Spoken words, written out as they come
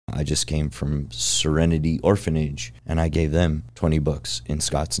I just came from Serenity Orphanage, and I gave them 20 books in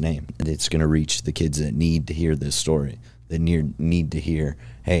Scott's name. And it's going to reach the kids that need to hear this story, that need to hear,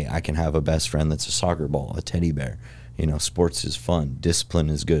 hey, I can have a best friend that's a soccer ball, a teddy bear. You know, sports is fun, discipline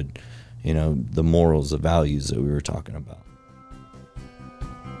is good. You know, the morals, the values that we were talking about.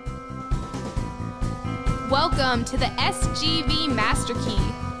 Welcome to the SGV Master Key,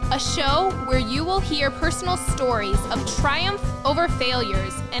 a show where you will hear personal stories of triumph over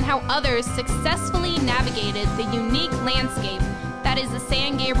failures and how others successfully navigated the unique landscape that is the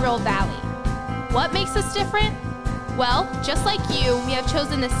San Gabriel Valley. What makes us different? Well, just like you, we have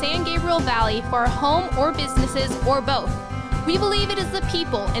chosen the San Gabriel Valley for our home or businesses or both. We believe it is the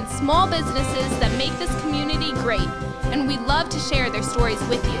people and small businesses that make this community great, and we love to share their stories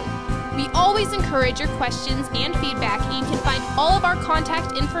with you. We always encourage your questions and feedback, and you can find all of our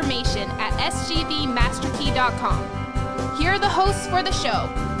contact information at sgvmasterkey.com. Here are the hosts for the show,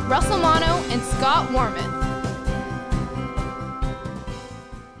 Russell Mono and Scott Warmoth.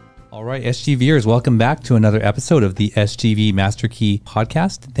 All right, SGVers, welcome back to another episode of the SGV Master Key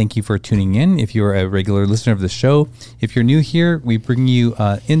podcast. Thank you for tuning in. If you're a regular listener of the show, if you're new here, we bring you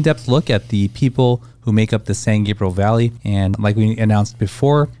an in-depth look at the people who make up the San Gabriel Valley. And like we announced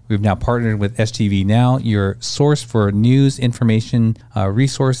before, we've now partnered with SGV Now, your source for news, information,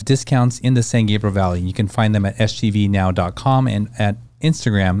 resource discounts in the San Gabriel Valley. You can find them at sgvnow.com and at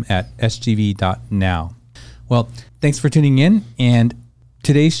Instagram at sgv.now. Well, thanks for tuning in. And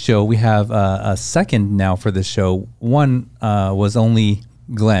today's show, we have a second now for the show. One was only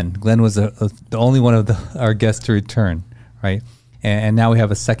Glenn. Glenn was the only one of our guests to return, right? And now we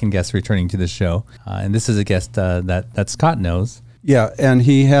have a second guest returning to the show. And this is a guest that Scott knows. Yeah, and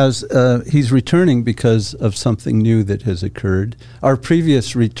he's returning because of something new that has occurred. Our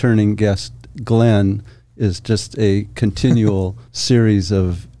previous returning guest, Glenn, is just a continual series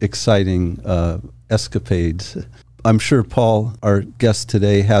of exciting escapades. I'm sure Paul, our guest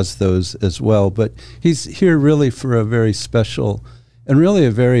today, has those as well, but he's here really for a very special and really a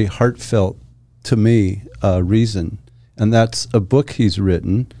very heartfelt, to me, reason. And that's a book he's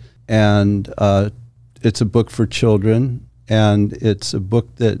written, and it's a book for children, and it's a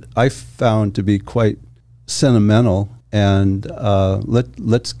book that I found to be quite sentimental, and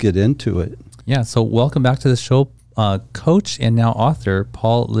let's get into it. Yeah, so welcome back to the show, coach and now author,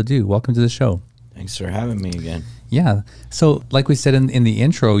 Paul LeDoux. Welcome to the show. Thanks for having me again. Yeah. So, like we said in the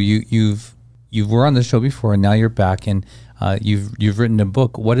intro, you were on the show before, and now you're back, and you've written a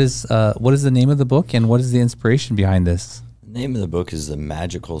book. What is the name of the book, and what is the inspiration behind this? The name of the book is The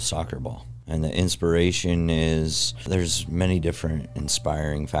Magical Soccer Ball, and the inspiration is there's many different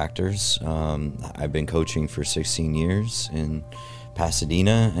inspiring factors. I've been coaching for 16 years in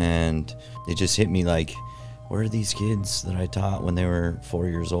Pasadena, and it just hit me like, where are these kids that I taught when they were 4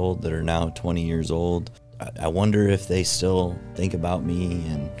 years old that are now 20 years old? I wonder if they still think about me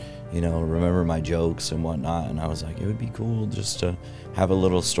and, you know, remember my jokes and whatnot. And I was like, it would be cool just to have a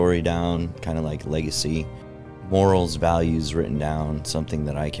little story down, kind of like legacy, morals, values written down, something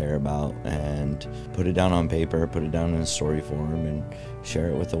that I care about, and put it down on paper, put it down in a story form, and share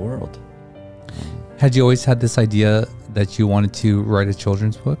it with the world. Had you always had this idea that you wanted to write a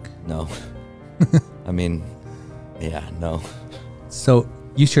children's book? No. I mean, yeah, no. So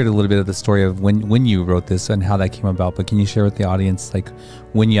you shared a little bit of the story of when you wrote this and how that came about, but can you share with the audience like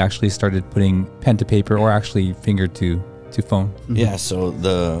when you actually started putting pen to paper or actually finger to phone? Mm-hmm. Yeah, so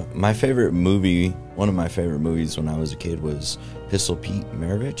my favorite movie, one of my favorite movies when I was a kid was Pistol Pete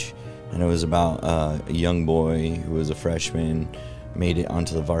Maravich, and it was about a young boy who was a freshman, made it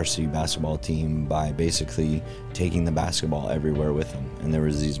onto the varsity basketball team by basically taking the basketball everywhere with him. And there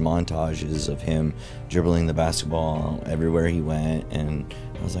was these montages of him dribbling the basketball everywhere he went, and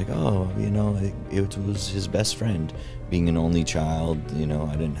I was like, oh, you know, it was his best friend. Being an only child, you know,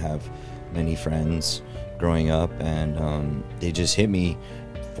 I didn't have many friends growing up, and it just hit me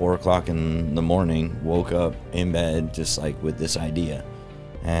 4 o'clock in the morning, woke up in bed just like with this idea,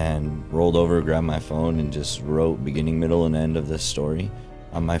 and rolled over, grabbed my phone, and just wrote beginning, middle, and end of this story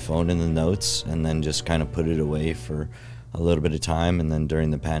on my phone in the notes, and then just kind of put it away for a little bit of time. And then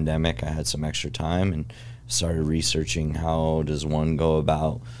during the pandemic, I had some extra time and started researching how does one go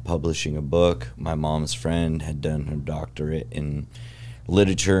about publishing a book. My mom's friend had done her doctorate in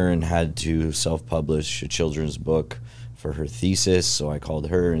literature and had to self-publish a children's book for her thesis, so I called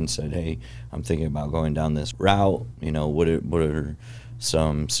her and said, hey, I'm thinking about going down this route. You know, what are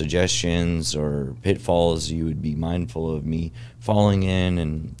some suggestions or pitfalls you would be mindful of me falling in?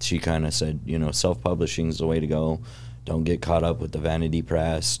 And she kind of said, you know, self-publishing is the way to go. Don't get caught up with the vanity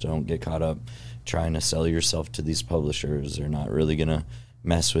press. Don't get caught up trying to sell yourself to these publishers. They're not really going to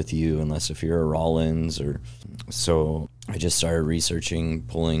mess with you unless if you're a Rollins. Or so I just started researching,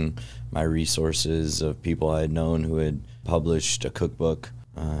 pulling my resources of people I had known who had published a cookbook,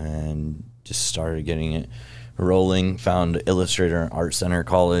 and just started getting it rolling. Found Illustrator and Art Center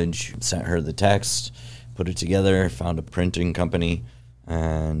College, sent her the text, put it together, found a printing company,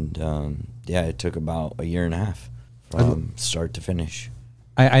 and it took about a year and a half from start to finish.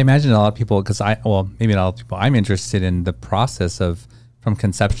 I imagine a lot of people, maybe not all people, I'm interested in the process of from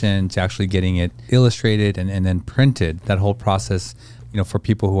conception to actually getting it illustrated and then printed, that whole process, for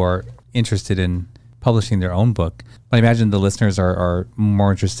people who are interested in publishing their own book. But I imagine the listeners are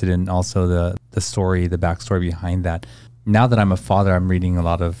more interested in also the story, the backstory behind that. Now that I'm a father, I'm reading a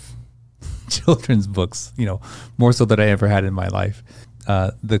lot of children's books, more so than I ever had in my life.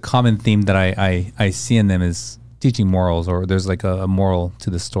 The common theme that I see in them is teaching morals, or there's like a moral to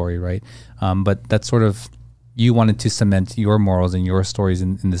the story, right? But that's sort of, you wanted to cement your morals and your stories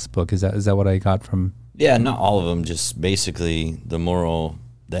in this book. Is that what I got from? Yeah, not all of them. Just basically the moral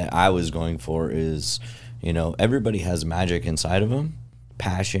that I was going for is, everybody has magic inside of them,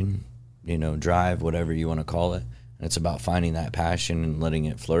 passion, drive, whatever you want to call it. And it's about finding that passion and letting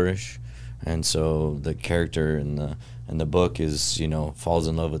it flourish. And so the character in the book is, falls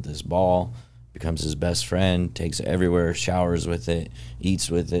in love with this ball, becomes his best friend, takes it everywhere, showers with it, eats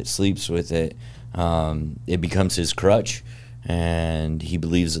with it, sleeps with it. It becomes his crutch, and he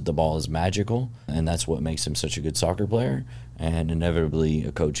believes that the ball is magical, and that's what makes him such a good soccer player. And inevitably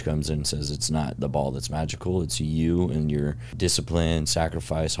a coach comes in and says, it's not the ball that's magical, it's you and your discipline,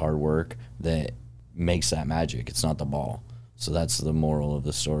 sacrifice, hard work that makes that magic. It's not the ball. So that's the moral of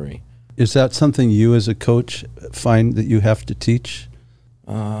the story. Is that something you as a coach find that you have to teach?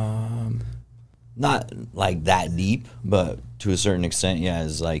 Not like that deep, but to a certain extent, yeah,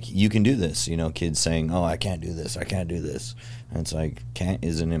 is like, you can do this. Kids saying, oh, I can't do this, I can't do this. And it's like, can't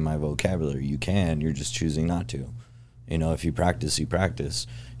isn't in my vocabulary. You can, you're just choosing not to. If you practice,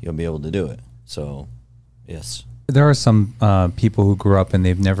 you'll be able to do it. So, yes. There are some people who grew up and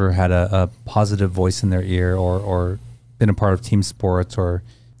they've never had a positive voice in their ear, or been a part of team sports, or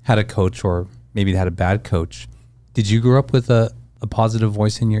had a coach, or maybe had a bad coach. Did you grow up with a positive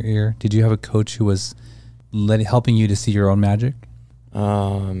voice in your ear? Did you have a coach who was helping you to see your own magic?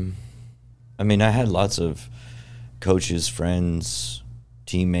 I had lots of coaches, friends,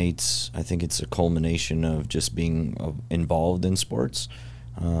 teammates. I think it's a culmination of just being involved in sports.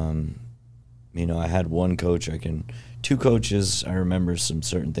 I had one coach, two coaches, I remember some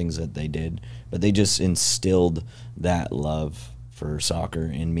certain things that they did, but they just instilled that love for soccer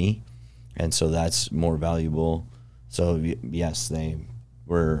in me. And so that's more valuable. So yes, they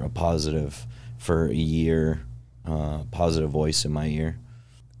were a positive for a year, positive voice in my ear.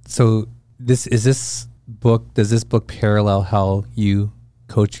 So does this book parallel how you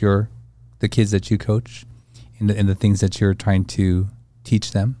coach the kids that you coach in the things that you're trying to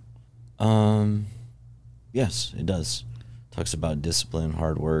teach them? Yes, it does. Talks about discipline,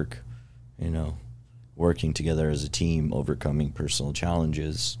 hard work, working together as a team, overcoming personal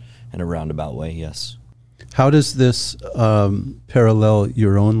challenges in a roundabout way. Yes. How does this parallel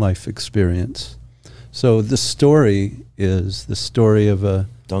your own life experience? So the story is the story of a...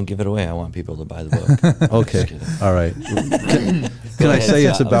 Don't give it away. I want people to buy the book. Okay. All right. Can I say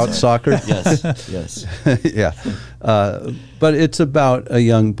it's about soccer? Yes. Yes. Yeah. But it's about a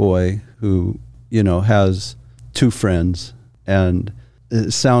young boy who, has two friends, and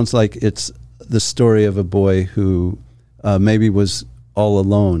it sounds like it's the story of a boy who maybe was all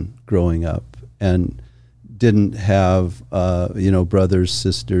alone growing up and didn't have, brothers,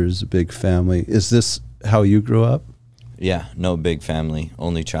 sisters, a big family. Is this how you grew up? Yeah, no big family,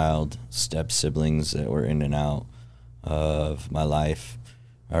 only child, step siblings that were in and out of my life.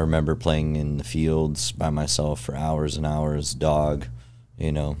 I remember playing in the fields by myself for hours and hours, dog,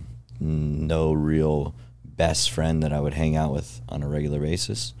 no real best friend that I would hang out with on a regular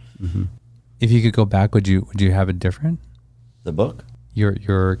basis. Mm-hmm. If you could go back, would you have it different? The book?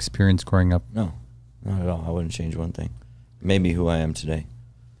 Your experience growing up? No, not at all. I wouldn't change one thing. Maybe who I am today.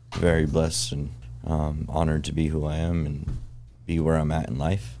 Very blessed and honored to be who I am and be where I'm at in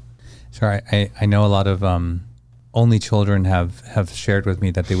life. Sure. I know a lot of only children have shared with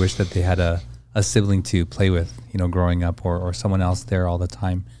me that they wish that they had a sibling to play with, growing up, or someone else there all the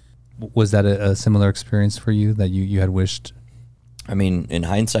time. Was that a similar experience for you, that you had wished? In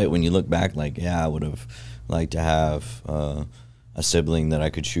hindsight, when you look back, I would have liked to have a sibling that I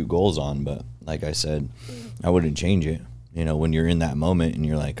could shoot goals on. But like I said, I wouldn't change it. When you're in that moment and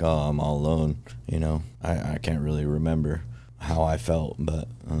you're like, oh, I'm all alone, I can't really remember how I felt, but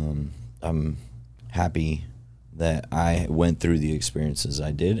I'm happy that I went through the experiences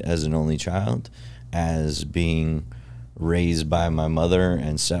I did as an only child, as being raised by my mother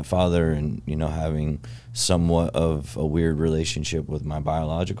and stepfather, and having somewhat of a weird relationship with my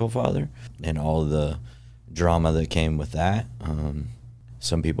biological father, and all the drama that came with that.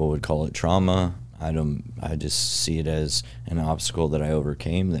 Some people would call it trauma. I just see it as an obstacle that I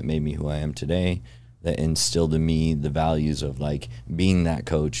overcame that made me who I am today, that instilled in me the values of like being that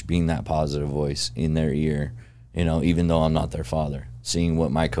coach, being that positive voice in their ear, even though I'm not their father. Seeing what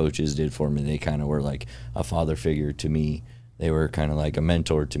my coaches did for me, they kind of were like a father figure to me. They were kind of like a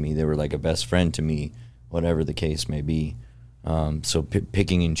mentor to me. They were like a best friend to me, whatever the case may be. So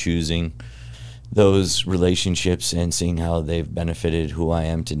picking and choosing those relationships and seeing how they've benefited who I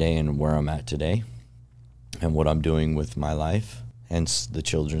am today and where I'm at today and what I'm doing with my life. Hence the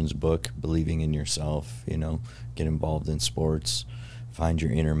children's book, Believing in Yourself, get involved in sports, find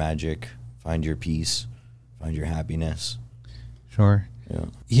your inner magic, find your peace, find your happiness. Sure. Yeah.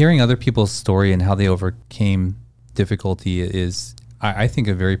 Hearing other people's story and how they overcame difficulty is, I think,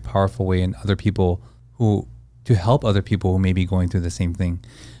 a very powerful way in to help other people who may be going through the same thing.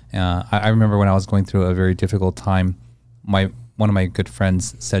 I remember when I was going through a very difficult time, one of my good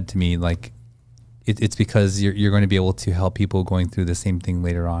friends said to me, like, it's because you're going to be able to help people going through the same thing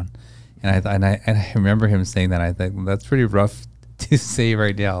later on. And I remember him saying that. I think that's pretty rough to say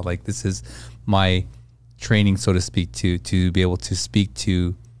right now. Like, this is my training, so to speak, to be able to speak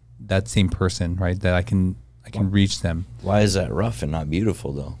to that same person, right? That I can reach them. Why is that rough and not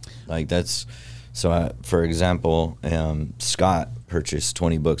beautiful though? Like that's, so for example, Scott purchased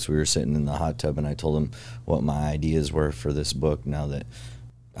 20 books. We were sitting in the hot tub and I told him what my ideas were for this book now that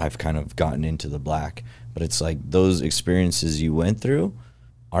I've kind of gotten into the black. But it's like those experiences you went through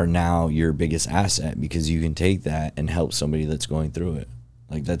are now your biggest asset, because you can take that and help somebody that's going through it.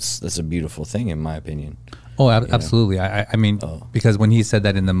 Like that's a beautiful thing in my opinion. Oh, absolutely. I mean, because when he said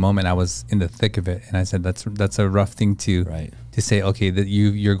that in the moment, I was in the thick of it, and I said that's a rough thing to say. Okay, that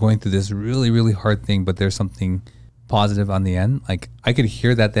you're going through this really, really hard thing, but there's something positive on the end. Like I could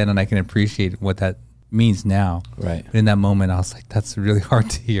hear that then, and I can appreciate what that means now. Right. But in that moment, I was like, that's really hard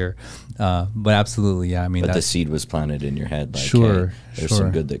to hear. But absolutely, yeah. I mean, but the seed was planted in your head. Like, sure, hey, there's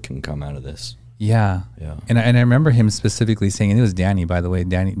some good that can come out of this. Yeah. And I remember him specifically saying, and it was Danny, by the way.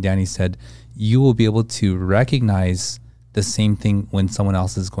 Danny said, you will be able to recognize the same thing when someone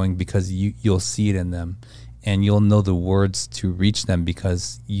else is going, because you'll see it in them, and you'll know the words to reach them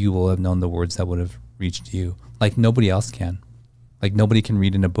because you will have known the words that would have reached you. Like nobody else can. Like nobody can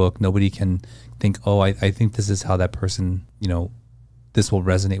read in a book. Nobody can think, oh, I think this is how that person, this will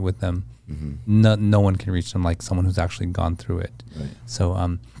resonate with them. Mm-hmm. No one can reach them like someone who's actually gone through it. Right. So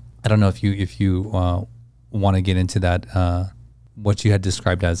I don't know if you want to get into that, what you had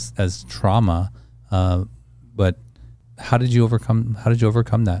described as trauma, but how did you overcome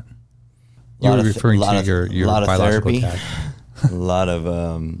that? You were referring to your biological tag. A lot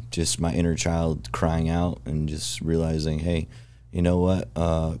of just my inner child crying out and just realizing, hey, you know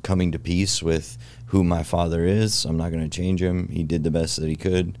what? Coming to peace with who my father is. I'm not going to change him. He did the best that he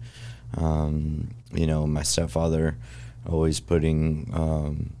could. My stepfather always putting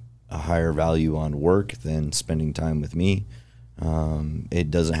a higher value on work than spending time with me. It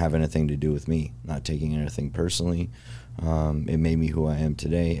doesn't have anything to do with me, not taking anything personally. It made me who I am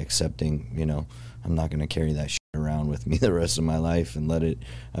today, accepting, I'm not going to carry that shit around with me the rest of my life and let it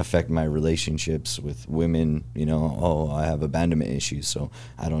affect my relationships with women. I have abandonment issues, so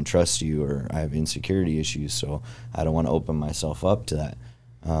I don't trust you, or I have insecurity issues, so I don't want to open myself up to that.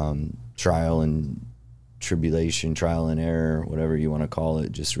 Trial and tribulation, trial and error, whatever you want to call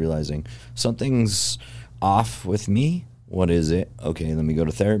it, just realizing something's off with me. What is it? Okay, let me go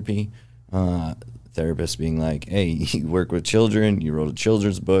to therapy. Therapist being like, hey, you work with children, you wrote a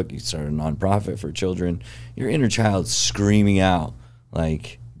children's book, you started a nonprofit for children. Your inner child's screaming out,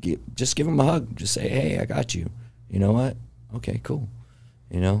 like, just give them a hug. Just say, hey, I got you. You know what? Okay, cool.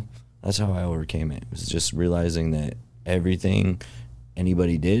 That's how I overcame it. It was just realizing that everything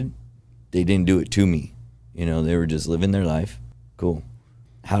anybody did, they didn't do it to me. They were just living their life. Cool.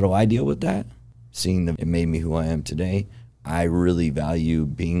 How do I deal with that? Seeing that it made me who I am today. I really value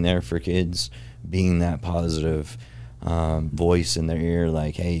being there for kids, being that positive voice in their ear,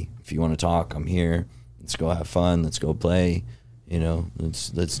 like, hey, if you want to talk, I'm here. Let's go have fun. Let's go play.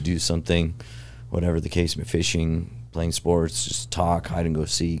 Let's do something, whatever the case may be, fishing, playing sports, just talk, hide and go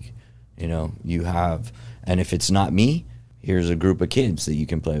seek. And if it's not me, here's a group of kids that you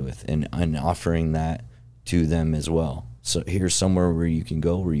can play with, and offering that to them as well. So here's somewhere where you can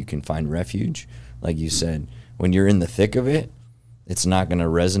go, where you can find refuge. Like you said, when you're in the thick of it, it's not going to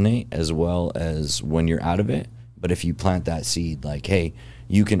resonate as well as when you're out of it. But if you plant that seed, like, hey,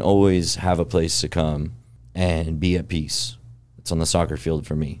 you can always have a place to come and be at peace. It's on the soccer field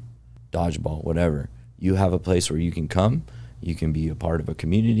for me, dodgeball, whatever. You have a place where you can come, you can be a part of a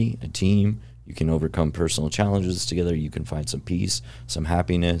community, a team, you can overcome personal challenges together, you can find some peace, some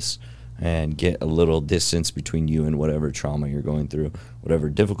happiness, and get a little distance between you and whatever trauma you're going through, whatever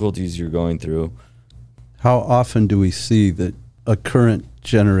difficulties you're going through. How often do we see that a current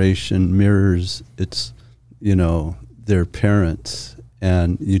generation mirrors its, their parents,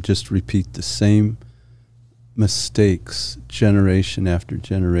 and you just repeat the same mistakes generation after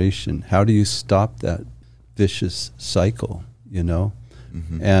generation? How do you stop that vicious cycle,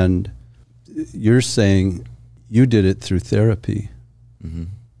 Mm-hmm. And you're saying you did it through therapy, Mm-hmm.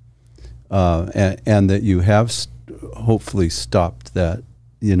 and that you have hopefully stopped that,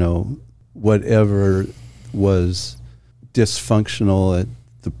 whatever was dysfunctional at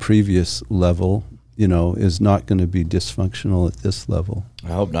the previous level, is not going to be dysfunctional at this level. I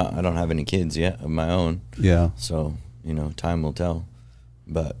hope not. I don't have any kids yet of my own. Yeah. So, time will tell.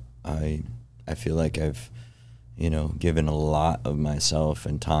 But I feel like I've, given a lot of myself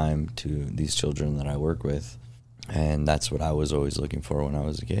and time to these children that I work with. And that's what I was always looking for when I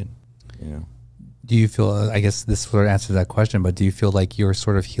was a kid, Do you feel, I guess this sort of answers that question, but do you feel like you're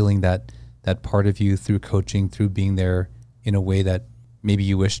sort of healing that part of you through coaching, through being there in a way that maybe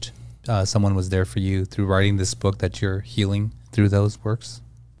you wished someone was there for you, through writing this book, that you're healing through those works?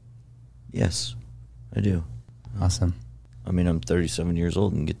 Yes, I do. Awesome. I mean, I'm 37 years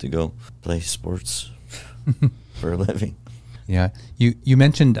old and get to go play sports for a living. Yeah. You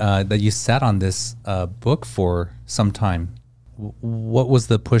mentioned that you sat on this book for some time. What was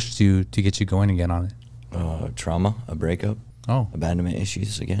the push to get you going again on it? Trauma, a breakup, abandonment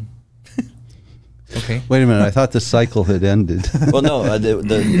issues again. Okay. Wait a minute. I thought the cycle had ended. Well, no,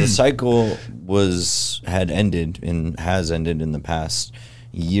 the cycle had ended and has ended in the past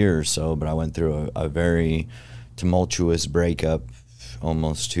year or so, but I went through a very tumultuous breakup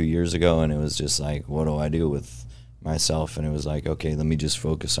almost 2 years ago, and it was just like, what do I do with myself? And it was like, okay, let me just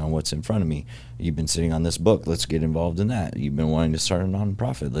focus on what's in front of me. You've been sitting on this book, let's get involved in that. You've been wanting to start a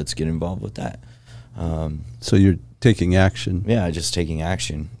nonprofit, let's get involved with that. So you're taking action. Yeah, just taking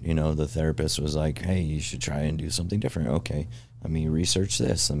action. The therapist was like, hey, you should try and do something different. Okay, let me research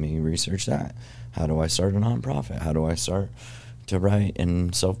this, let me research that. How do I start a nonprofit? How do I start to write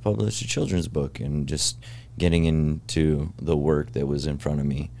and self-publish a children's book? And just getting into the work that was in front of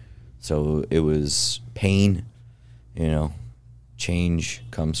me. So it was pain, change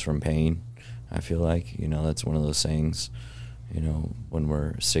comes from pain. I feel like, that's one of those sayings, when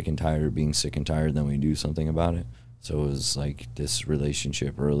we're sick and tired of being sick and tired, then we do something about it. So it was like this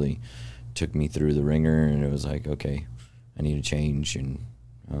relationship really took me through the ringer, and it was like, okay, I need to change. And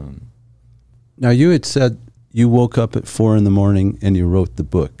now, you had said you woke up at 4 a.m. and you wrote the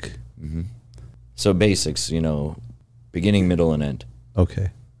book. Mm-hmm. So basics, beginning, middle, and end. Okay.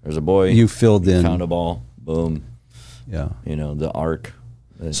 There's a boy. You filled in. Found a ball. Boom. Yeah. The arc.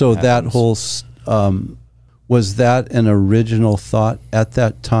 So happens. that whole, was that an original thought at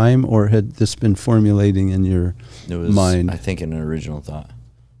that time, or had this been formulating in your mind? I think an original thought.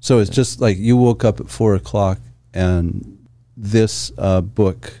 So it's just like you woke up at 4 o'clock and this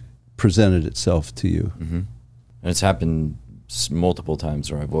book presented itself to you. Mm-hmm. And it's happened multiple times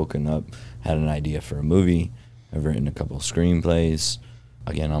where I've woken up, had an idea for a movie, I've written a couple of screenplays,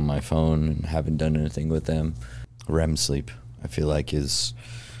 again on my phone, and haven't done anything with them. REM sleep, I feel like, is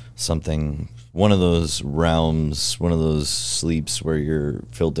something, one of those realms, one of those sleeps where your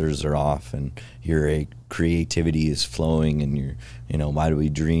filters are off and your creativity is flowing, and why do we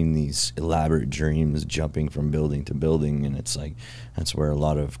dream these elaborate dreams jumping from building to building? And it's like, that's where a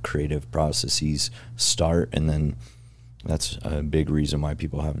lot of creative processes start. And then that's a big reason why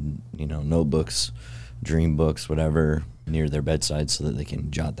people have, notebooks, dream books, whatever, near their bedside so that they can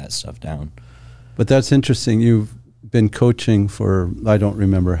jot that stuff down. But that's interesting. You've been coaching for, I don't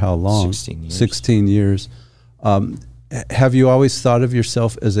remember how long. 16 years. 16 years. Have you always thought of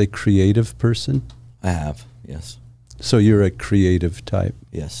yourself as a creative person? I have, yes. So you're a creative type?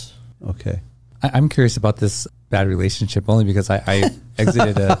 Yes. Okay. I'm curious about this bad relationship only because I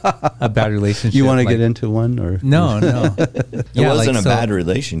exited a bad relationship. You want to get into one, or No. It wasn't a bad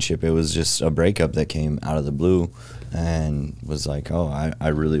relationship. It was just a breakup that came out of the blue, and was like, oh, I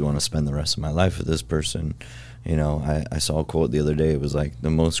really want to spend the rest of my life with this person. I saw a quote the other day. It was like, the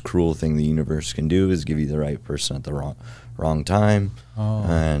most cruel thing the universe can do is give you the right person at the wrong time. Oh.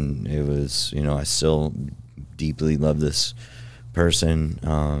 And it was, I still deeply love this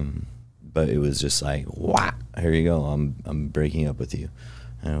person, but it was just like, wow, here you go, I'm breaking up with you.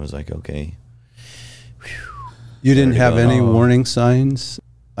 And I was like, okay. Whew. You didn't have any Oh. warning signs?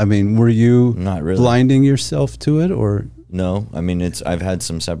 I mean, were you Not really. blinding yourself to it, or? No, I mean, I've had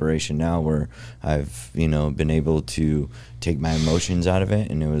some separation now where I've, been able to take my emotions out of it,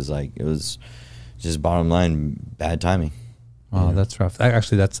 and it was just bottom line bad timing. Oh, that's rough.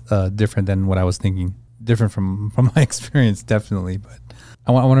 Actually, that's different than what I was thinking. Different from my experience, definitely. But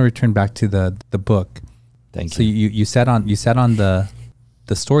I want to return back to the book. Thank So you. you sat on the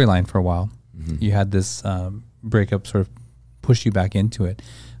storyline for a while. Mm-hmm. You had this breakup sort of push you back into it.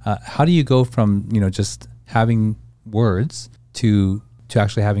 How do you go from just having words to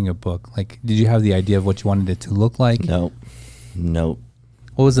actually having a book? Like, did you have the idea of what you wanted it to look like? Nope.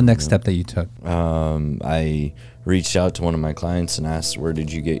 What was the next step that you took? I reached out to one of my clients and asked, where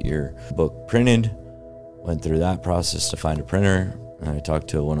did you get your book printed? Went through that process to find a printer. And I talked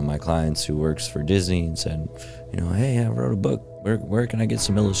to one of my clients who works for Disney and said, hey, I wrote a book. Where can I get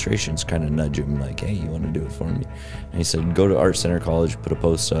some illustrations? Kind of nudge him like, hey, you want to do it for me? And he said, go to Art Center College, put a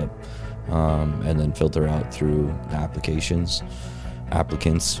post up, and then filter out through applicants.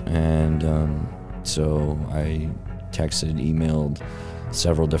 And so I texted, emailed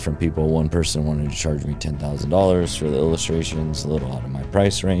several different people. One person wanted to charge me $10,000 for the illustrations, a little out of my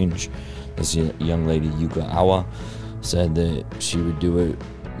price range. This young lady, Yuka Awa, said that she would do it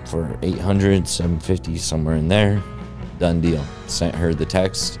for $800, $750, somewhere in there. Done deal. Sent her the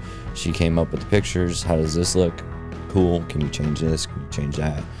text. She came up with the pictures. How does this look? Cool. Can you change this? Can you change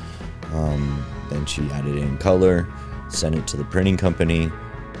that? Then she added in color, sent it to the printing company.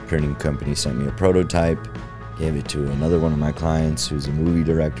 Printing company sent me a prototype, gave it to another one of my clients who's a movie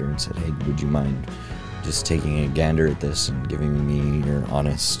director and said, hey, would you mind just taking a gander at this and giving me your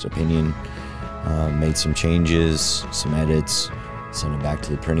honest opinion? Made some changes, some edits, sent it back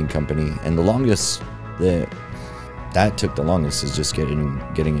to the printing company. And the longest, that took the longest, is just getting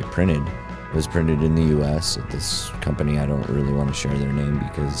it printed. It was printed in the U.S. at this company. I don't really want to share their name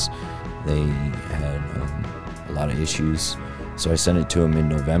because they had a lot of issues. So I sent it to them in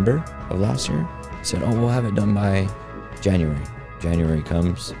November of last year. He said, oh, we'll have it done by January. January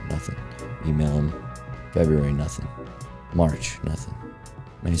comes, nothing. Email them. February, nothing. March, nothing.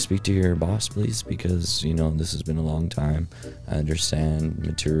 May I speak to your boss, please? Because, this has been a long time. I understand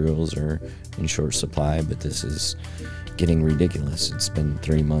materials are in short supply, but this is getting ridiculous. It's been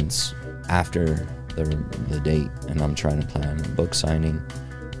 3 months after the date, and I'm trying to plan a book signing.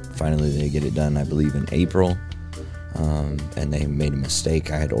 Finally, they get it done, I believe, in April. And they made a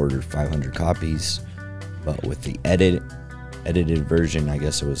mistake. I had ordered 500 copies, but with the edited version, I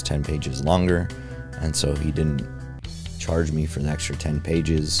guess it was 10 pages longer. And so he didn't charge me for the extra 10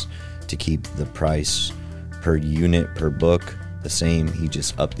 pages to keep the price per unit per book the same. He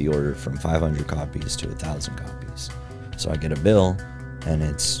just upped the order from 500 copies to 1,000 copies. So I get a bill and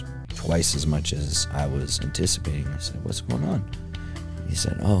it's twice as much as I was anticipating. I said, what's going on? He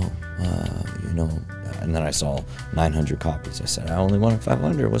said, and then I saw 900 copies. I said, I only wanted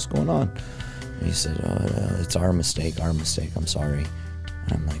 500. What's going on? And he said, it's our mistake. I'm sorry.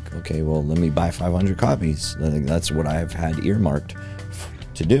 And I'm like, okay, well, let me buy 500 copies. That's what I've had earmarked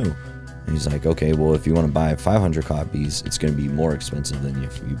to do. And he's like, okay, well, if you want to buy 500 copies, it's going to be more expensive than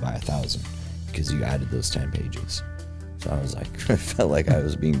if you buy 1,000 because you added those 10 pages. So I was like, I felt like I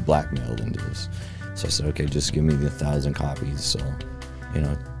was being blackmailed into this. So I said, okay, just give me the 1,000 copies. So,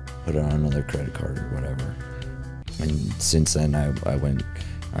 put it on another credit card or whatever. And since then, I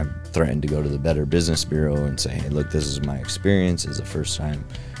threatened to go to the Better Business Bureau and say, hey, look, this is my experience as a first-time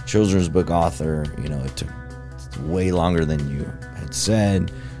children's book author. It took way longer than you had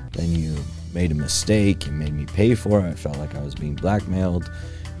said. Then you made a mistake. You made me pay for it. I felt like I was being blackmailed.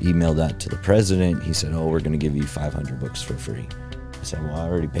 Emailed that to the president. He said, oh, we're going to give you 500 books for free. I said, well, I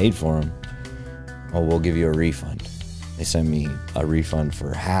already paid for them. Oh, we'll give you a refund. They sent me a refund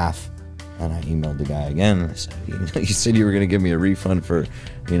for half. And I emailed the guy again. I said, you said you were going to give me a refund for,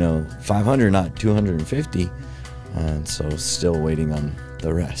 500, not 250. And so still waiting on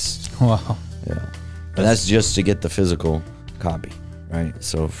the rest. Wow. Yeah. And that's just to get the physical copy, right?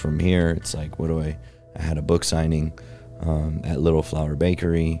 So from here, it's like, I had a book signing at Little Flower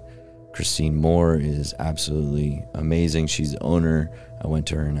Bakery. Christine Moore is absolutely amazing. She's the owner. I went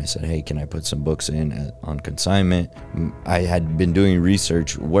to her and I said, hey, can I put some books in on consignment? I had been doing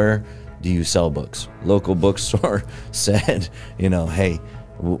research. Where do you sell books? Local bookstore said, hey,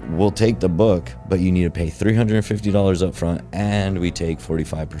 we'll take the book, but you need to pay $350 up front and we take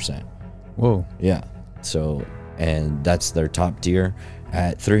 45%. Whoa. Yeah. So, and that's their top tier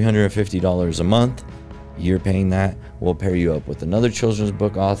at $350 a month. You're paying that. We'll pair you up with another children's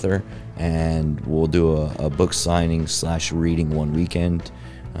book author and we'll do a book signing / reading one weekend.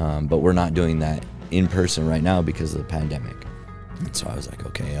 But we're not doing that in person right now because of the pandemic. And so I was like,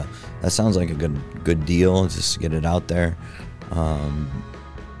 okay, that sounds like a good deal, just to get it out there.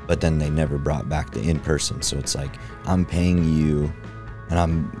 But then they never brought back the in person. So it's like, I'm paying you,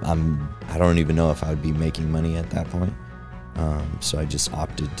 and I don't even know if I would be making money at that point. So I just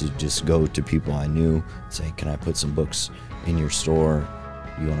opted to just go to people I knew, say, can I put some books in your store?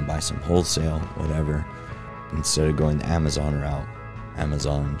 You want to buy some wholesale, whatever. Instead of going the Amazon route,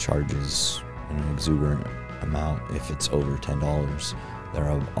 Amazon charges an exuberant amount if it's over $10.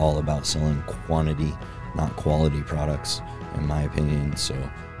 They're all about selling quantity, not quality products, in my opinion. So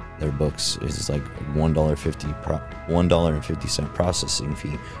their books is like $1.50 processing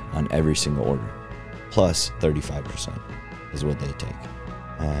fee on every single order, plus 35% is what they take.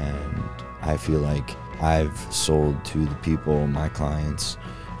 And I feel like I've sold to the people, my clients,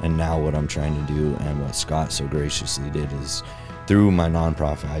 and now what I'm trying to do, and what Scott so graciously did, is through my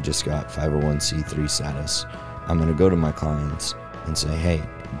nonprofit, I just got 501c3 status. I'm going to go to my clients and say, hey,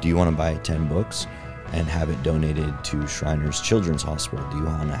 do you want to buy 10 books and have it donated to Shriners Children's Hospital? Do you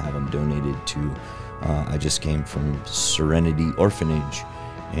want to have them donated to, I just came from Serenity Orphanage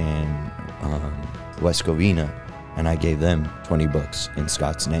in West Covina, and I gave them 20 books in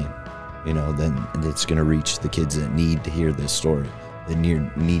Scott's name. You know, then it's going to reach the kids that need to hear this story. They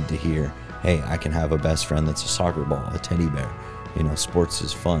need to hear, hey, I can have a best friend that's a soccer ball, a teddy bear. You know, sports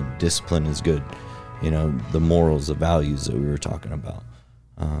is fun. Discipline is good. You know, the morals, the values that we were talking about.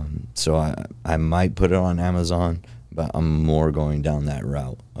 So I might put it on Amazon, but I'm more going down that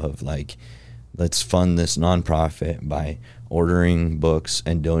route of like, let's fund this nonprofit by ordering books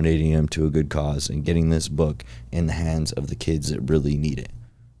and donating them to a good cause and getting this book in the hands of the kids that really need it.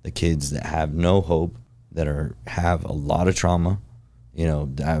 The kids that have no hope, that have a lot of trauma. You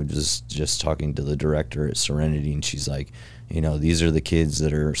know, I was just talking to the director at Serenity, and she's like, you know, these are the kids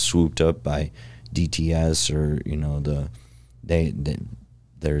that are swooped up by DTS, or, you know,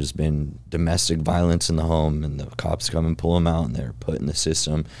 there's been domestic violence in the home, and the cops come and pull them out, and they're put in the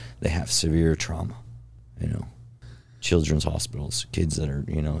system. They have severe trauma, you know. Children's hospitals, kids that are,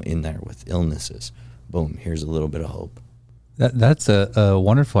 you know, in there with illnesses. Boom, here's a little bit of hope. That's a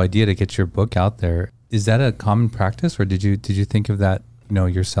wonderful idea to get your book out there. Is that a common practice, or did you think of that, you know,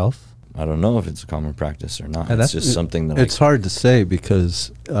 yourself? I don't know if it's a common practice or not. It's just something that it's hard to say,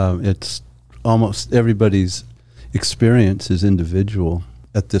 because it's almost everybody's experience is individual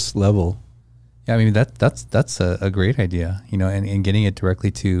at this level. Yeah, I mean that's a great idea, you know, and getting it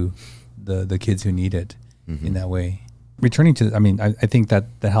directly to the kids who need it in that way. Returning to, I mean, I think that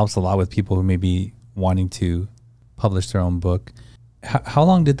helps a lot with people who may be wanting to publish their own book. How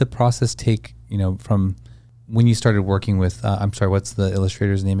long did the process take, you know, from when you started working with, I'm sorry, what's the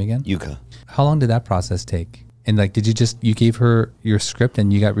illustrator's name again? Yuka. How long did that process take? And like, did you gave her your script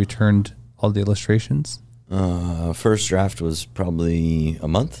and you got returned all the illustrations? First draft was probably a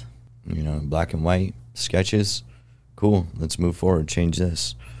month, you know, black and white sketches. Cool. Let's move forward. Change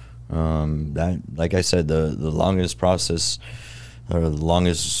this. That, like I said, the longest process, or the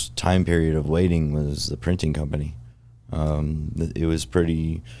longest time period of waiting, was the printing company. It was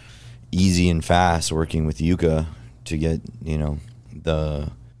pretty easy and fast working with Yuka to get, you know, the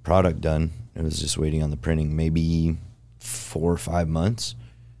product done. It was just waiting on the printing, maybe 4 or 5 months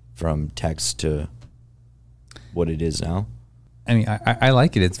from text to what it is now. I mean, I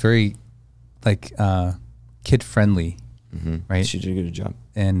like it. It's very like kid friendly, right? She did a good job.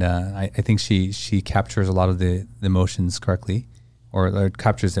 And I think she captures a lot of the emotions correctly, or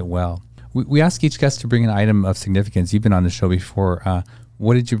captures it well. We ask each guest to bring an item of significance. You've been on the show before.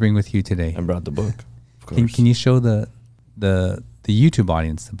 What did you bring with you today? I brought the book, of course. Can you show the YouTube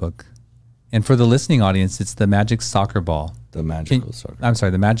audience the book? And for the listening audience, it's the Magic Soccer Ball. The Magical Soccer Ball. I'm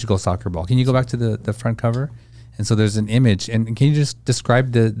sorry, the Magical Soccer Ball. Can you go back to the front cover? And so there's an image. And can you just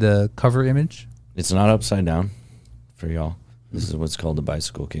describe the cover image? It's not upside down for y'all. This is what's called the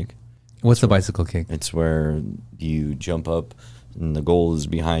bicycle kick. What's the bicycle kick? It's where you jump up and the goal is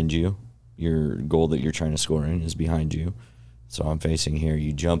behind you. Your goal that you're trying to score in is behind you. So I'm facing here.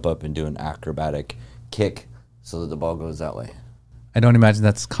 You jump up and do an acrobatic kick so that the ball goes that way. I don't imagine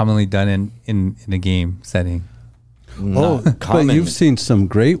that's commonly done in a game setting. But you've seen some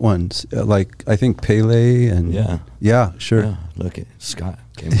great ones, like I think Pele and yeah, sure. Yeah, look at Scott.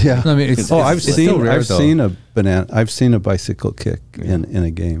 Yeah, I mean, I've seen a bicycle kick in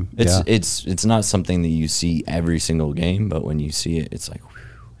a game. It's not something that you see every single game, but when you see it, it's like, whew,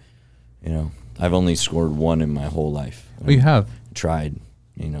 you know. I've only scored one in my whole life. Oh, you have? Tried,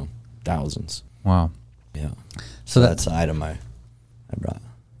 you know, thousands. Wow. Yeah. So that's the item I brought.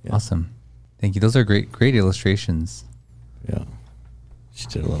 Yeah. Awesome. Thank you. Those are great illustrations. Yeah. She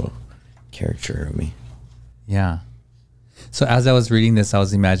did a little character of me. Yeah. So as I was reading this, I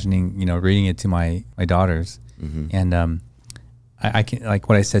was imagining, reading it to my daughters. And I can, like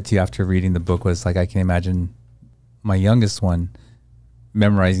what I said to you after reading the book was like, I can imagine my youngest one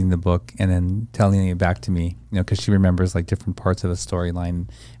memorizing the book and then telling it back to me, because she remembers like different parts of a storyline.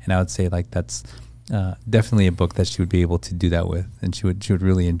 And I would say like, that's definitely a book that she would be able to do that with. And she would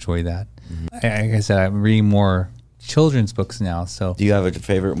really enjoy that. Like I said, I'm reading more children's books now. So Do you have a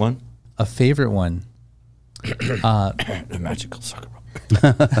favorite one? A favorite one? The Magical Soccer Ball.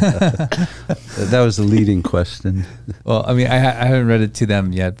 That was a leading question. Well, I mean, I haven't read it to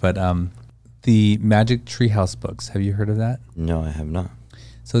them yet, but the Magic Treehouse books. Have you heard of that? No, I have not.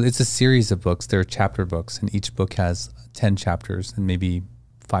 So it's a series of books. They're chapter books, and each book has 10 chapters and maybe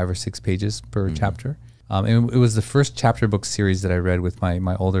 5 or 6 pages per chapter. And it was the first chapter book series that I read with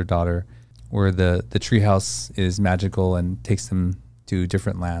my older daughter, where the treehouse is magical and takes them to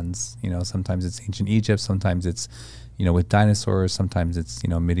different lands. Sometimes it's ancient Egypt, sometimes it's with dinosaurs, sometimes it's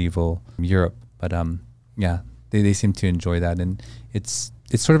medieval Europe. But yeah, they seem to enjoy that, and it's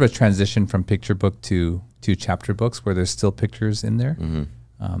sort of a transition from picture book to chapter books where there's still pictures in there.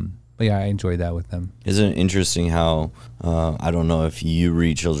 But yeah, I enjoy that with them. Isn't it interesting how I don't know if you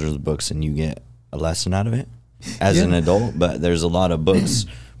read children's books and you get a lesson out of it as an adult, but there's a lot of books,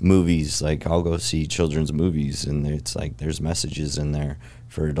 movies, like I'll go see children's movies and it's like there's messages in there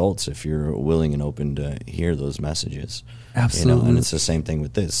for adults if you're willing and open to hear those messages. Absolutely. And it's the same thing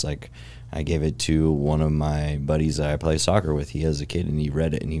with this. Like I gave it to one of my buddies that I play soccer with. He has a kid and he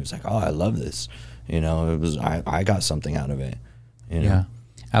read it and he was like, "Oh, I love this." It was I got something out of it. Yeah,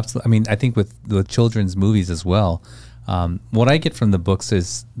 absolutely. I mean, I think with the children's movies as well, what I get from the books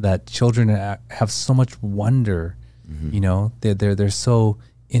is that children have so much wonder. They're so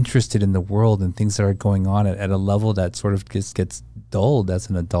interested in the world and things that are going on at a level that sort of just gets dulled as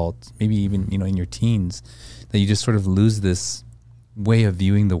an adult, maybe even in your teens, that you just sort of lose this way of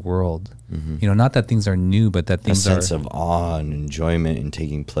viewing the world. Not that things are new, but that things a sense of awe and enjoyment and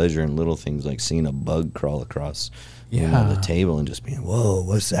taking pleasure in little things, like seeing a bug crawl across the table and just being, whoa,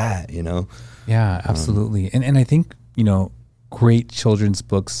 what's that? Yeah, absolutely. And I think great children's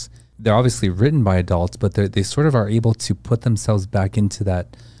books, they're obviously written by adults, but they sort of are able to put themselves back into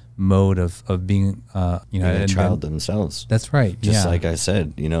that mode of being a child themselves. That's right. Just like I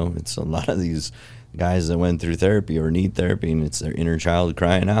said, it's a lot of these guys that went through therapy or need therapy, and it's their inner child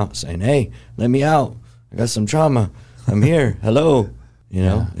crying out saying, "Hey, let me out. I got some trauma. I'm here. Hello."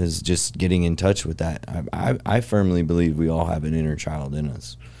 Is just getting in touch with that. I firmly believe we all have an inner child in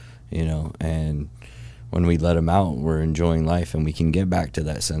us, and when we let them out, we're enjoying life, and we can get back to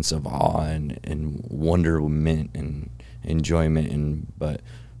that sense of awe and wonderment and enjoyment. But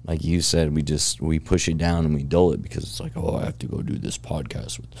like you said, we push it down and we dull it because it's like, oh, I have to go do this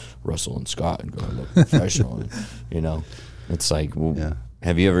podcast with Russell and Scott and go look professional. And, it's like, well,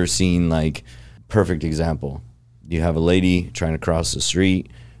 have you ever seen, like, perfect example? You have a lady trying to cross the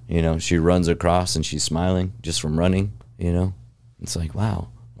street, she runs across and she's smiling just from running, it's like, wow.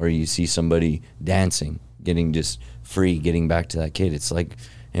 Or you see somebody dancing, getting just free, getting back to that kid. It's like,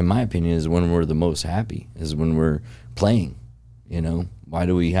 in my opinion, is when we're the most happy, is when we're playing. Why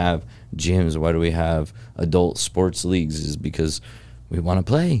do we have gyms? Why do we have adult sports leagues? Is because we want to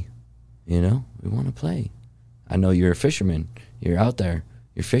play. We want to play. I know you're a fisherman. You're out there.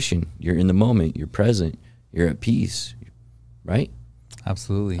 You're fishing. You're in the moment. You're present. You're at peace, right?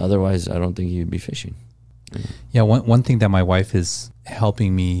 Absolutely. Otherwise, I don't think you'd be fishing. Yeah, one thing that my wife is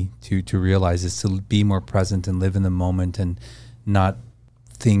helping me to realize is to be more present and live in the moment and not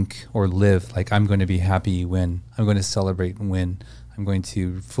think or live like I'm going to be happy when, I'm going to celebrate when, I'm going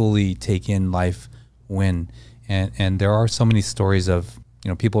to fully take in life when. And there are so many stories of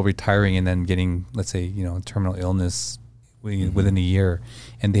people retiring and then getting, let's say, terminal illness within a year,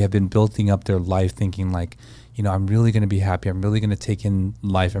 and they have been building up their life thinking like, I'm really going to be happy, I'm really going to take in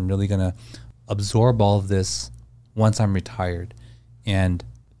life, I'm really going to absorb all of this once I'm retired, and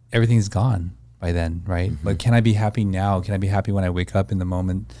everything's gone by then, right? But can I be happy now? Can I be happy when I wake up in the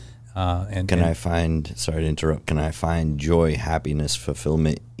moment? I find, sorry to interrupt, can I find joy, happiness,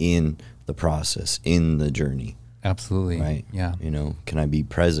 fulfillment in the process, in the journey? Absolutely. Right? Yeah. Can I be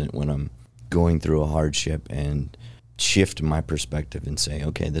present when I'm going through a hardship and shift my perspective and say,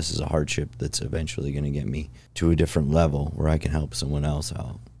 okay, this is a hardship that's eventually going to get me to a different level where I can help someone else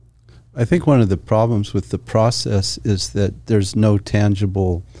out. I think one of the problems with the process is that there's no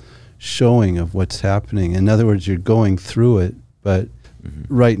tangible showing of what's happening. In other words, you're going through it, but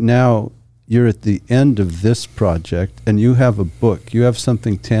right now you're at the end of this project and you have a book, you have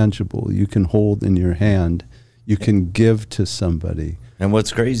something tangible you can hold in your hand, you can give to somebody. And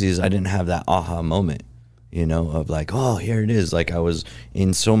what's crazy is I didn't have that aha moment, you know, of like, oh, here it is. Like I was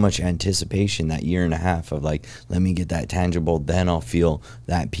in so much anticipation that year and a half of like, let me get that tangible, then I'll feel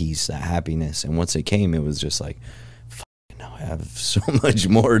that peace, that happiness. And once it came, it was just like, now I have so much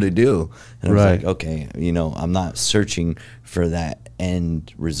more to do. And I was like, okay, you know, I'm not searching for that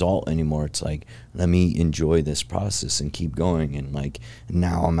end result anymore. It's like, let me enjoy this process and keep going. And like,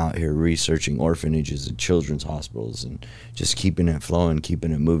 now I'm out here researching orphanages and children's hospitals and just keeping it flowing,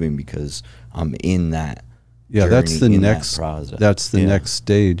 keeping it moving, because I'm in that. Yeah, that's the next. That's the next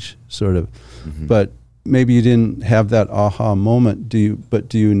stage, sort of. But maybe you didn't have that aha moment. Do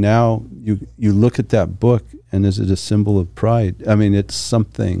you now? You look at that book, and is it a symbol of pride? I mean, it's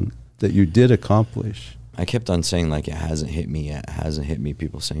something that you did accomplish. I kept on saying like it hasn't hit me yet. It hasn't hit me.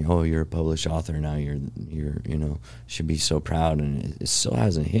 People saying, "Oh, you're a published author now. You're you know, should be so proud." And it still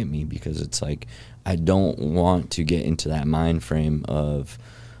hasn't hit me, because it's like I don't want to get into that mind frame of,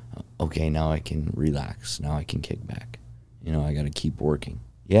 okay, now I can relax. Now I can kick back. You know, I got to keep working.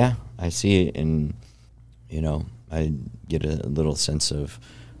 Yeah, I see it, and you know, I get a little sense of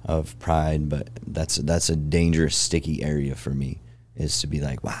pride, but that's a dangerous, sticky area for me, is to be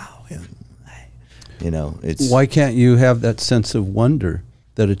like, wow, you know, it's. Why can't you have that sense of wonder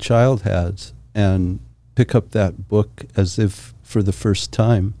that a child has and pick up that book as if for the first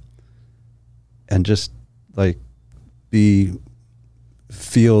time and just like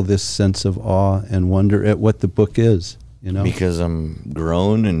feel this sense of awe and wonder at what the book is? You know? Because I'm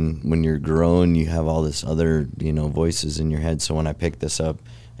grown, and when you're grown, you have all this other, you know, voices in your head. So when I pick this up,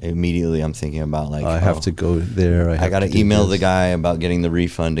 immediately I'm thinking about like, I have to go there. I got to email the guy about getting the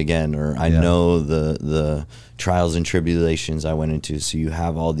refund again, or I know the trials and tribulations I went into. So you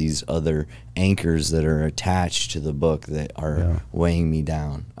have all these other anchors that are attached to the book that are weighing me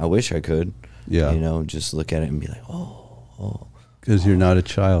down. I wish I could, you know, just look at it and be like, oh. Because you're not a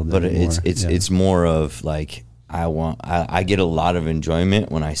child but anymore. It's more of like, I get a lot of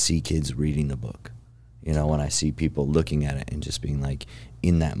enjoyment when I see kids reading the book. You know, when I see people looking at it and just being like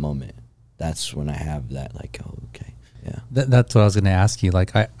in that moment. That's when I have that like, oh, okay, yeah. That's what I was going to ask you.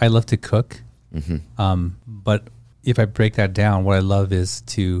 Like, I love to cook, but if I break that down, what I love is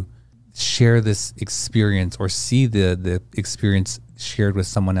to share this experience or see the experience shared with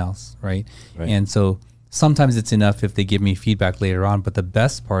someone else, right? And so sometimes it's enough if they give me feedback later on, but the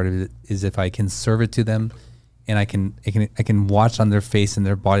best part of it is if I can serve it to them, and I can watch on their face and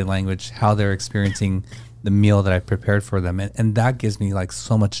their body language how they're experiencing the meal that I prepared for them, and that gives me like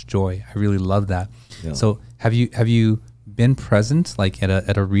so much joy. I really love that. Yeah. So have you been present like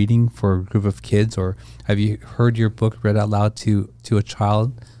at a reading for a group of kids, or have you heard your book read out loud to a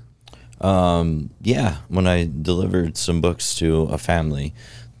child? Yeah, when I delivered some books to a family,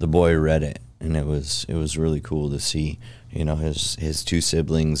 the boy read it, and it was really cool to see, you know, his two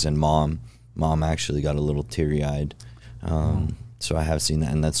siblings and mom actually got a little teary-eyed. So I have seen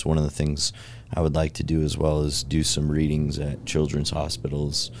that, and that's one of the things I would like to do as well, is do some readings at children's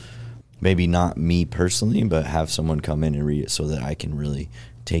hospitals. Maybe not me personally, but have someone come in and read it so that I can really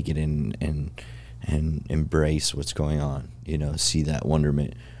take it in and embrace what's going on, you know, see that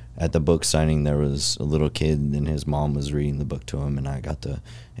wonderment. At the book signing, there was a little kid, and his mom was reading the book to him, and I got to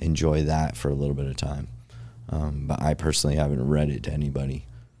enjoy that for a little bit of time. But I personally haven't read it to anybody.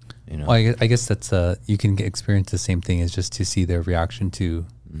 You know? Well, I guess that's you can experience the same thing as just to see their reaction to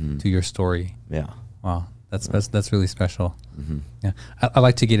your story. Yeah. Wow, that's really special. Yeah, I'd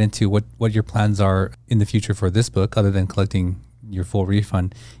like to get into what your plans are in the future for this book, other than collecting your full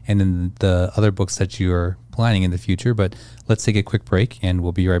refund, and then the other books that you are planning in the future. But let's take a quick break, and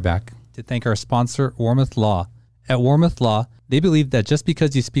we'll be right back to thank our sponsor, Warmouth Law. At Warmouth Law, they believe that just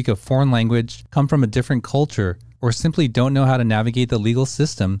because you speak a foreign language, come from a different culture, or simply don't know how to navigate the legal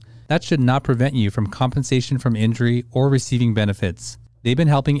system, that should not prevent you from compensation from injury or receiving benefits. They've been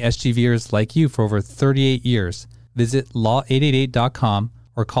helping SGVers like you for over 38 years. Visit law888.com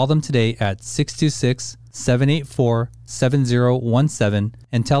or call them today at 626-784-7017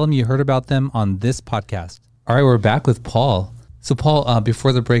 and tell them you heard about them on this podcast. All right, we're back with Paul. So Paul,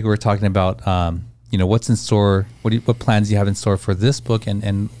 before the break, we were talking about what's in store, what plans you have in store for this book,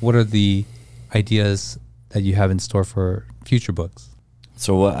 and what are the ideas that you have in store for future books?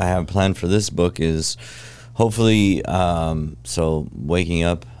 So what I have planned for this book is hopefully, waking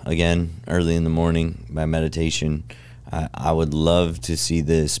up again early in the morning by meditation. I would love to see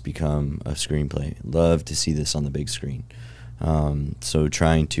this become a screenplay. Love to see this on the big screen. So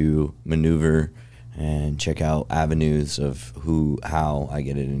trying to maneuver and check out avenues of how I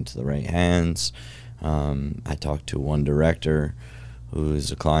get it into the right hands. I talked to one director who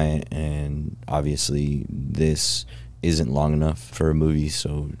is a client, and obviously this isn't long enough for a movie.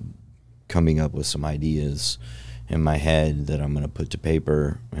 So coming up with some ideas in my head that I'm going to put to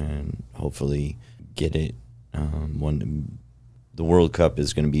paper and hopefully get it. When the World Cup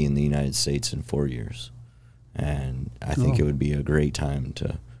is going to be in the United States in 4 years. And I think it would be a great time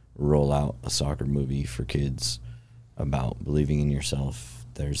to roll out a soccer movie for kids about believing in yourself.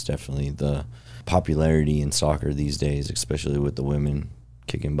 There's definitely the popularity in soccer these days, especially with the women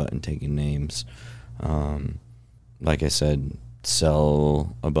kicking butt and taking names. Like I said,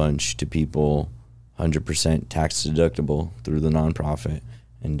 sell a bunch to people, 100% tax deductible through the nonprofit,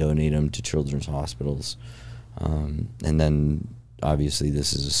 and donate them to children's hospitals. And then obviously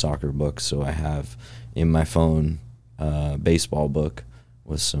this is a soccer book, so I have in my phone a baseball book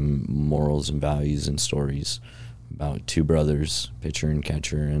with some morals and values and stories about two brothers, pitcher and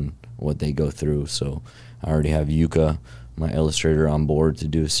catcher, and what they go through. So I already have Yuka, my illustrator, on board to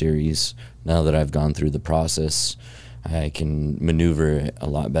do a series. Now that I've gone through the process, I can maneuver it a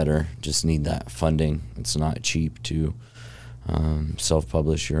lot better. Just need that funding. It's not cheap to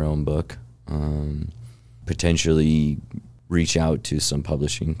self-publish your own book. Potentially reach out to some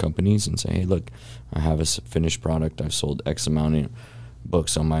publishing companies and say, hey, look, I have a finished product. I've sold X amount of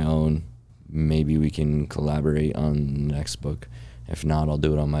books on my own. Maybe we can collaborate on the next book. If not, I'll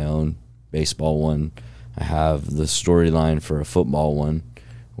do it on my own. Baseball one. I have the storyline for a football one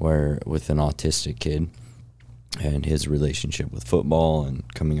where with an autistic kid and his relationship with football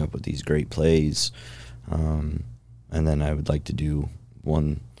and coming up with these great plays. And then I would like to do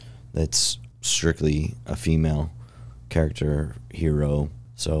one that's strictly a female character hero.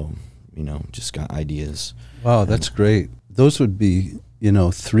 So, just got ideas. Wow, that's great. Those would be,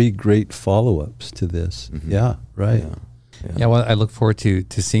 3 great follow-ups to this. Mm-hmm. Yeah, right. Yeah, well, I look forward to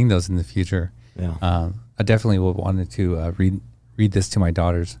seeing those in the future. Yeah. I definitely will wanted to read this to my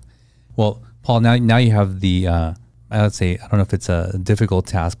daughters. Well, Paul, now you have the, I would say, I don't know if it's a difficult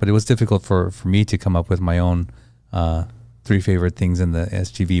task, but it was difficult for me to come up with my own 3 favorite things in the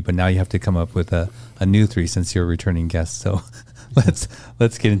SGV, but now you have to come up with a new 3 since you're a returning guest. So let's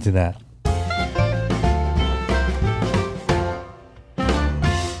get into that.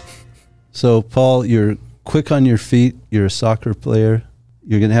 So, Paul, you're quick on your feet. You're a soccer player.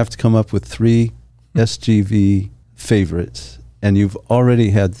 You're going to have to come up with 3 SGV favorites. And you've already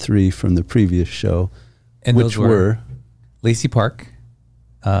had 3 from the previous show, and which were Lacey Park,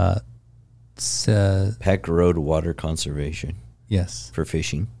 Peck Road Water Conservation. Yes. For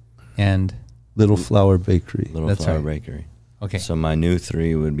fishing. And Little Flower Bakery. Little Flower Bakery. Okay. So my new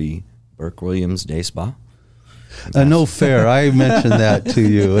 3 would be Burke Williams Day Spa. No fair. I mentioned that to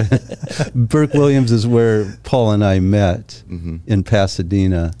you. Burke Williams is where Paul and I met in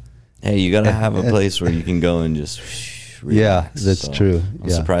Pasadena. Hey, you got to have a place where you can go and just relax. Yeah, that's true. I'm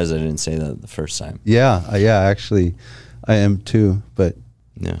surprised I didn't say that the first time. Yeah, actually, I am too. But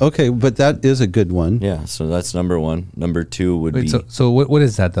yeah. Okay, but that is a good one. Yeah, so that's number 1. Number 2 would be... So what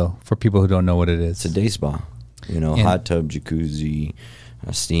is that, though, for people who don't know what it is? It's a day spa. Hot tub, jacuzzi,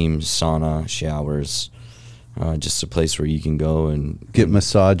 steam, sauna, showers. Just a place where you can go and get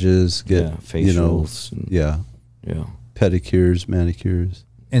massages, get facials, pedicures, manicures.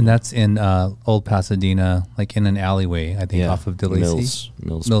 And that's in Old Pasadena, like in an alleyway, I think, off of DeLacy.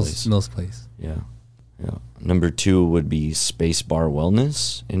 Mills Place. Yeah. Number 2 would be Space Bar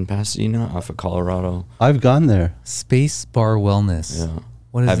Wellness in Pasadena, off of Colorado. I've gone there. Space Bar Wellness. Yeah.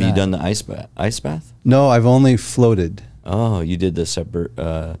 What is Have that? you done the ice bath? No, I've only floated. Oh, you did the separate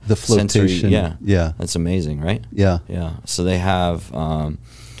the flotation. Sensory, yeah. That's amazing, right? Yeah. So they have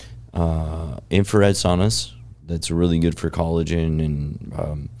infrared saunas. That's really good for collagen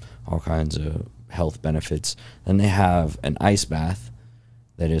and all kinds of health benefits. Then they have an ice bath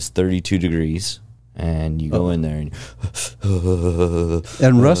that is 32 degrees, and you go in there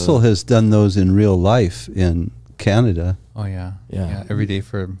and Russell has done those in real life in Canada. Oh yeah. Every day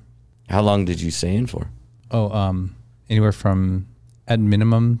for. How long did you stay in for? Anywhere from at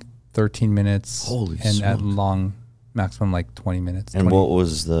minimum 13 minutes, Holy and smokes. at long maximum like 20 minutes. And 20, what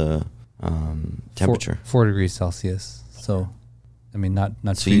was the temperature? 4 degrees Celsius. So, I mean, not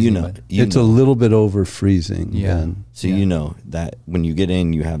so freezing, it's a little bit over freezing. Yeah. Then. So you know that when you get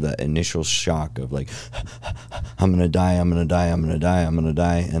in, you have that initial shock of like, I'm gonna die, I'm gonna die, I'm gonna die, I'm gonna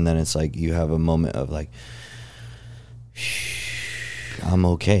die, and then it's like you have a moment of like, I'm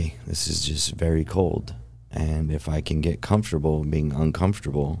okay. This is just very cold, and if I can get comfortable being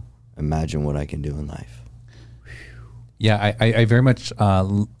uncomfortable, imagine what I can do in life. Yeah, I very much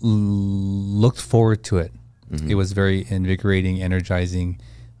looked forward to it. Mm-hmm. It was very invigorating, energizing.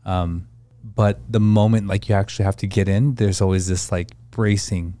 But the moment like you actually have to get in, there's always this like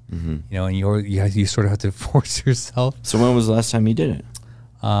bracing, you know, and you sort of have to force yourself. So when was the last time you did it?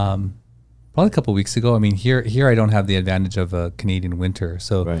 Probably a couple of weeks ago. I mean, here I don't have the advantage of a Canadian winter,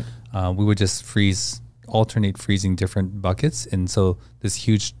 so we would just alternate freezing different buckets, and so this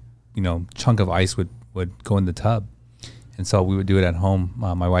huge, you know, chunk of ice would go in the tub, and so we would do it at home,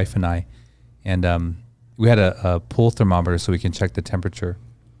 my wife and I, and we had a pool thermometer so we can check the temperature.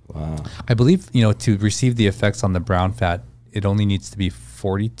 Wow. I believe, you know, to receive the effects on the brown fat, it only needs to be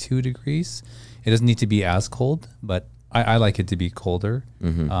 42 degrees. It doesn't need to be as cold, but I like it to be colder.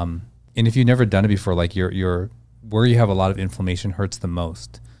 And if you've never done it before, like your where you have a lot of inflammation hurts the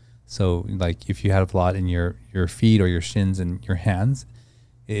most. So like if you have a lot in your feet or your shins and your hands,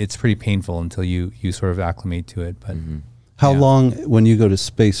 it's pretty painful until you sort of acclimate to it. But how long, when you go to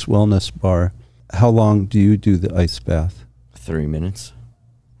Space Wellness Bar, how long do you do the ice bath? 3 minutes.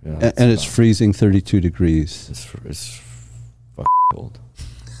 Yeah, and it's freezing 32 degrees. It's cold.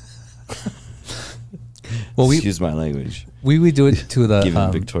 Well, excuse my language. We do it to the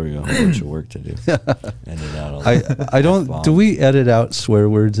giving Victoria a whole bunch of work to do. Edit out all I don't. Do we edit out swear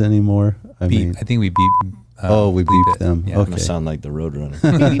words anymore? I mean, I think we beep. We beep them. Yeah. Okay. I sound like the Roadrunner.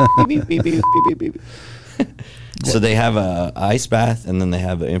 Beep, beep, beep, beep, beep, beep, beep. So they have a ice bath, and then they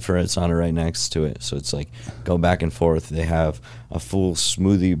have an infrared sauna right next to it. So it's like go back and forth. They have a full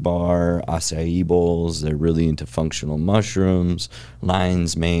smoothie bar, acai bowls. They're really into functional mushrooms,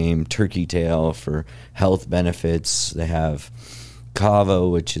 lion's mane, turkey tail for health benefits. They have kava,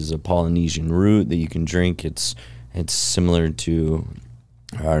 which is a Polynesian root that you can drink. It's similar to,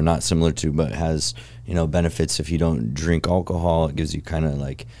 or not similar to, but has, you know, benefits if you don't drink alcohol. It gives you kind of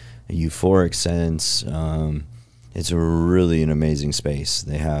like a euphoric sense. It's really an amazing space.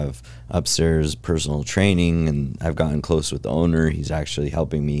 They have upstairs personal training, and I've gotten close with the owner. He's actually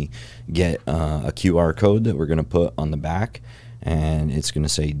helping me get a QR code that we're going to put on the back, and it's going to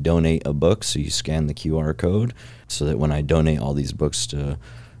say donate a book. So you scan the QR code so that when I donate all these books to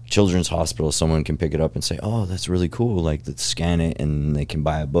Children's Hospital, someone can pick it up and say, oh, that's really cool. Like, let's scan it, and they can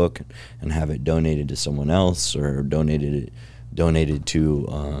buy a book and have it donated to someone else, or donated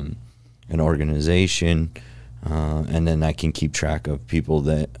to an organization. And then I can keep track of people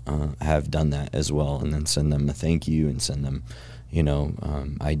that have done that as well, and then send them a thank you and send them, you know,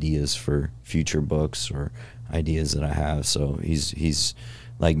 ideas for future books or ideas that I have. So he's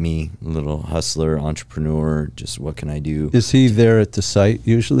like me, a little hustler, entrepreneur, just what can I do? Is he there at the site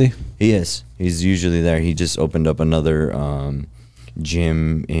usually? He is. He's usually there. He just opened up another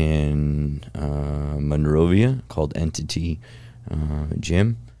gym in Monrovia called Entity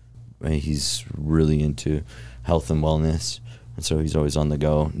Gym. He's really into health and wellness, and so he's always on the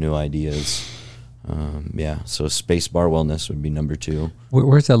go, new ideas. So Space Bar Wellness would be number 2.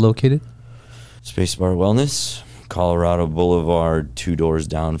 Where's that located? Space Bar Wellness, Colorado Boulevard, 2 doors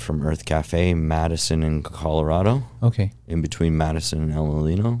down from Earth Cafe, Madison and Colorado. Okay. In between Madison and El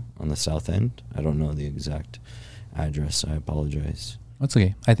Molino on the south end. I don't know the exact address. I apologize. That's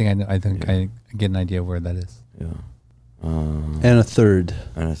okay. I think I know. I get an idea of where that is. Yeah. And a third.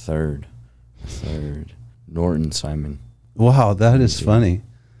 Norton Simon. Wow, that is funny.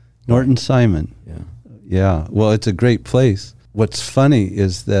 Norton Simon. Yeah. Yeah. Well, it's a great place. What's funny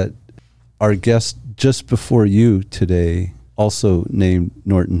is that our guest just before you today also named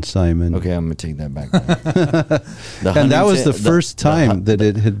Norton Simon. Okay, I'm going to take that back. And that was the first time that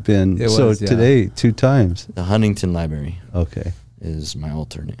it had been. Today, 2 times. The Huntington Library. Okay. Is my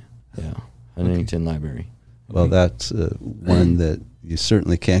alternate. Yeah. Huntington Library. Well, that's one that you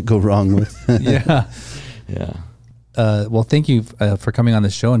certainly can't go wrong with. Yeah. Yeah. Well, thank you for coming on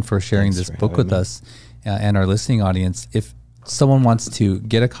the show and for sharing this book with us and our listening audience. If someone wants to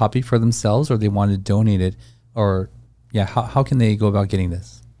get a copy for themselves, or they want to donate it, or how can they go about getting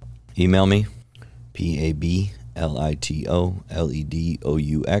this? Email me,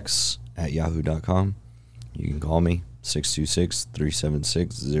 PABLITOLEDOUX@yahoo.com. You can call me,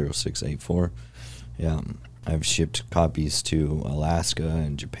 626-376-0684. Yeah. I've shipped copies to Alaska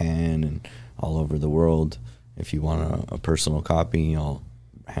and Japan and all over the world. If you want a personal copy, I'll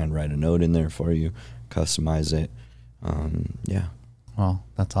handwrite a note in there for you, customize it. Well,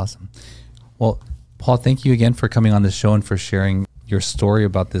 that's awesome. Well, Paul, thank you again for coming on the show and for sharing your story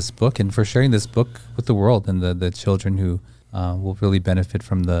about this book, and for sharing this book with the world and the children who will really benefit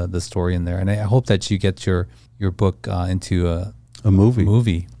from the story in there. And I hope that you get your book into a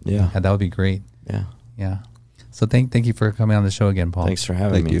movie. Yeah. That would be great. Yeah. Yeah. So thank you for coming on the show again, Paul. Thanks for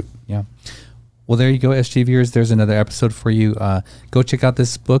having me. Thank you. Yeah. Well, there you go, SG viewers. There's another episode for you. Go check out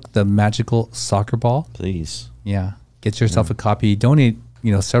this book, The Magical Soccer Ball. Please. Yeah. Get yourself a copy. Donate,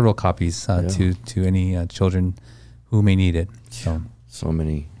 several copies to any children who may need it. So So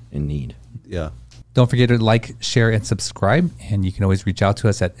many in need. Yeah. Don't forget to like, share, and subscribe. And you can always reach out to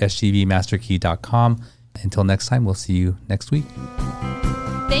us at sgvmasterkey.com. Until next time, we'll see you next week.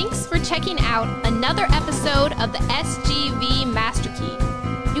 Thanks for checking out another episode of the SGV Master Key.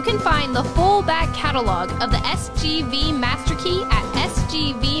 You can find the full back catalog of the SGV Master Key at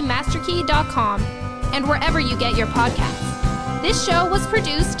sgvmasterkey.com and wherever you get your podcasts. This show was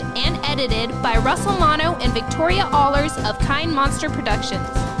produced and edited by Russell Mono and Victoria Allers of Kind Monster Productions.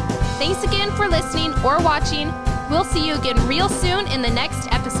 Thanks again for listening or watching. We'll see you again real soon in the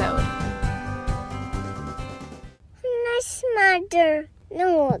next episode. Nice mother.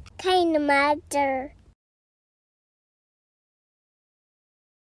 No, kind mother.